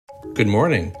Good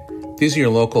morning. These are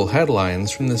your local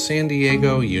headlines from the San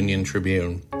Diego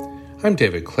Union-Tribune. I'm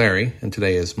David Clary, and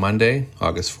today is Monday,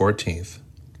 August 14th.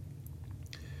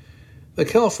 The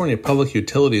California Public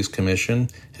Utilities Commission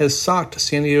has socked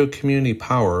San Diego Community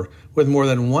Power with more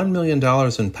than $1 million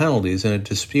in penalties in a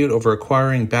dispute over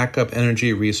acquiring backup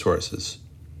energy resources.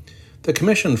 The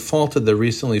Commission faulted the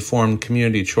recently formed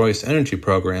Community Choice Energy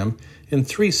Program in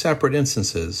 3 separate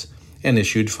instances and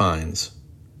issued fines.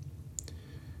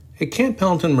 A Camp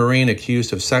Pendleton Marine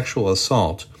accused of sexual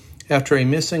assault after a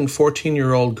missing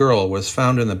 14-year-old girl was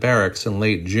found in the barracks in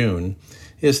late June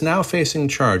is now facing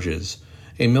charges,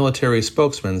 a military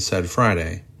spokesman said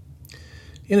Friday.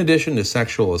 In addition to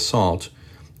sexual assault,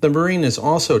 the Marine is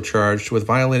also charged with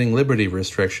violating liberty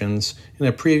restrictions in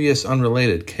a previous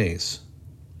unrelated case.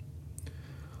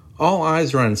 All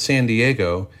eyes are on San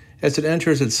Diego as it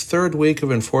enters its 3rd week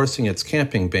of enforcing its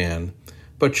camping ban,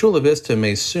 but Chula Vista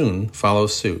may soon follow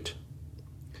suit.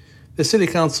 The City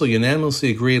Council unanimously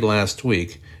agreed last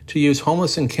week to use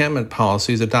homeless encampment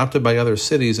policies adopted by other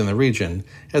cities in the region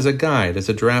as a guide as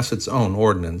it drafts its own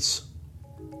ordinance.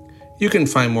 You can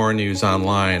find more news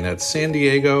online at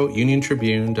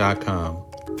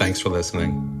SanDiegoUnionTribune.com. Thanks for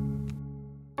listening.